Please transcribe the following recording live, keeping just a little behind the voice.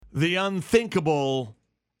The unthinkable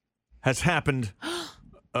has happened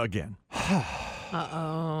again.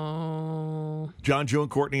 Uh-oh. John, Joe,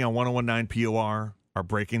 and Courtney on 101.9 POR are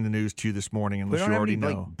breaking the news to you this morning, unless you already know.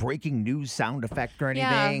 Like breaking news sound effect or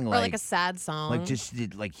Yeah, anything. or like a sad song. Like just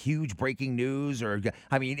like huge breaking news, or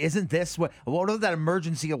I mean, isn't this what is that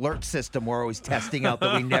emergency alert system we're always testing out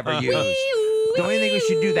that we never use? Don't you think we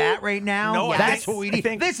should do that right now? No, that's what we need.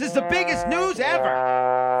 This is the biggest news ever.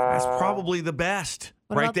 That's probably the best.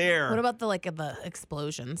 What there. What about the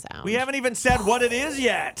explosion sound? We haven't even said what it is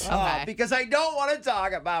yet. Okay. Because I don't want to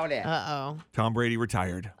talk about it. Uh-oh. Tom Brady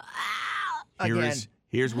retired. Again.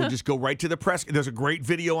 We'll just go right to the press. There's a great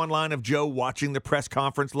video online of Joe watching the press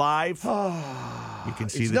conference live. You can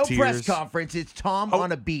see It's the no tears. press conference. It's Tom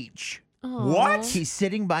on a beach. What? He's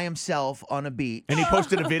sitting by himself on a beach. And he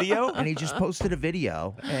posted a video? And he just posted a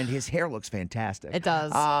video, and his hair looks fantastic. It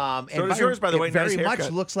does. So does yours, by the way. It very Nice much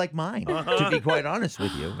haircut. looks like mine, to be quite honest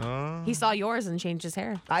with you. He saw yours and changed his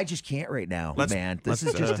hair. I just can't right now, Let's- man. let's,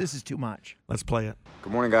 This is too much. Let's play it.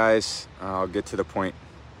 Good morning, guys. I'll get to the point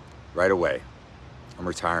right away. I'm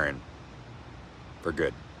retiring for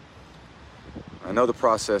good. I know the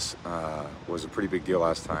process was a pretty big deal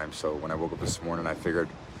last time, so when I woke up this morning, I figured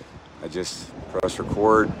I'd just press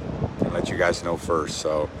record and let you guys know first.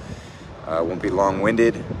 So I won't be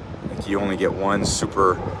long-winded. I think you only get one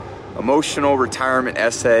super emotional retirement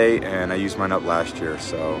essay, and I used mine up last year.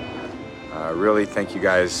 So really thank you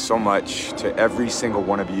guys so much, to every single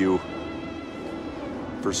one of you,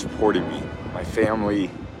 for supporting me, my family,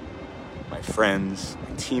 my friends,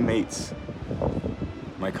 my teammates,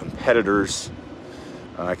 my competitors.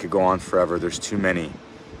 I could go on forever. There's too many.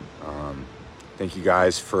 Thank you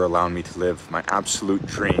guys for allowing me to live my absolute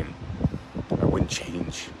dream. I wouldn't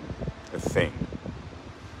change a thing.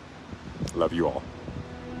 Love you all.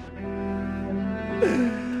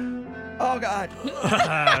 Oh, God.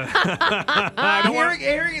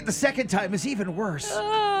 Hearing it the second time is even worse.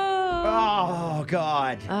 Oh,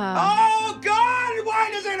 God. Oh, God! Why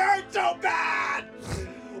does it hurt so bad?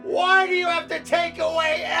 Why do you have to take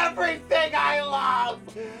away everything I love?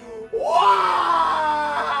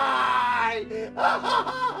 Why?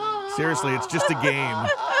 Seriously, it's just a game.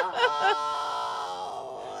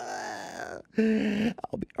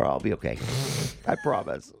 I'll be okay. I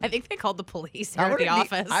promise. I think they called the police here at the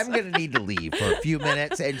office. I'm gonna need to leave for a few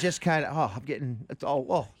minutes and just kind of. Oh, I'm getting. It's all.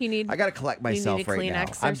 Oh, I gotta collect myself you need a right now.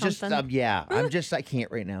 Kleenex or I'm just. something? Yeah. I'm just. I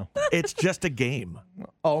can't right now. It's just a game.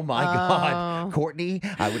 Oh my God, Courtney!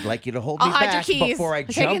 I would like you to hold me I'll hide your back keys. before I I'm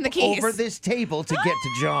taking jump the keys. over this table to get to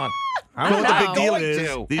John. I don't know what the big deal going is.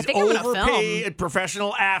 to. These think I'm gonna film. overpaid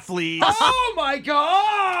professional athletes, Oh my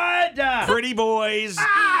God! pretty boys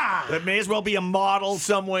that may as well be a model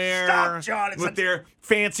somewhere. Stop, John. It's with a- their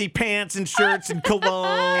fancy pants and shirts and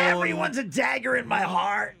cologne. Everyone's a dagger in my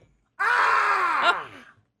heart.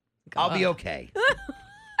 I'll be okay.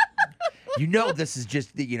 You know, this is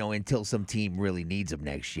just, until some team really needs him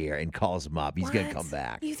next year and calls him up. He's going to What? come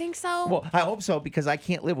back. You think so? Well, I hope so, because I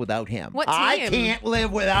can't live without him. What I team? can't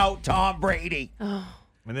live without Tom Brady. And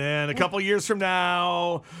then a couple years from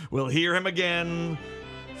now, we'll hear him again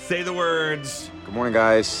say the words. Good morning,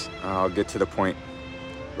 guys. I'll get to the point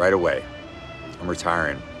right away. I'm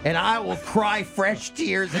retiring. And I will cry fresh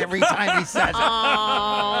tears every time he says it.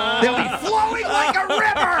 They'll be flowing like a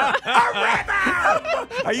river. A river.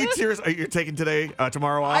 Are you serious? Are you taking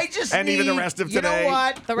tomorrow off? I just and need, even the rest of today? You know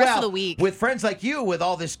what? The rest of the week. With friends like you, with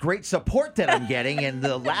all this great support that I'm getting and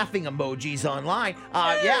the laughing emojis online,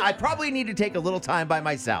 I probably need to take a little time by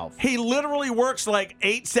myself. He literally works like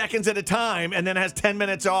 8 seconds at a time and then has 10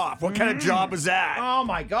 minutes off. What kind of job is that? Oh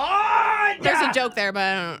my God! There's a joke there,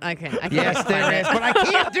 but I can't. Yes, there is, but I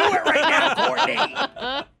can't do it right now,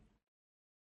 Courtney.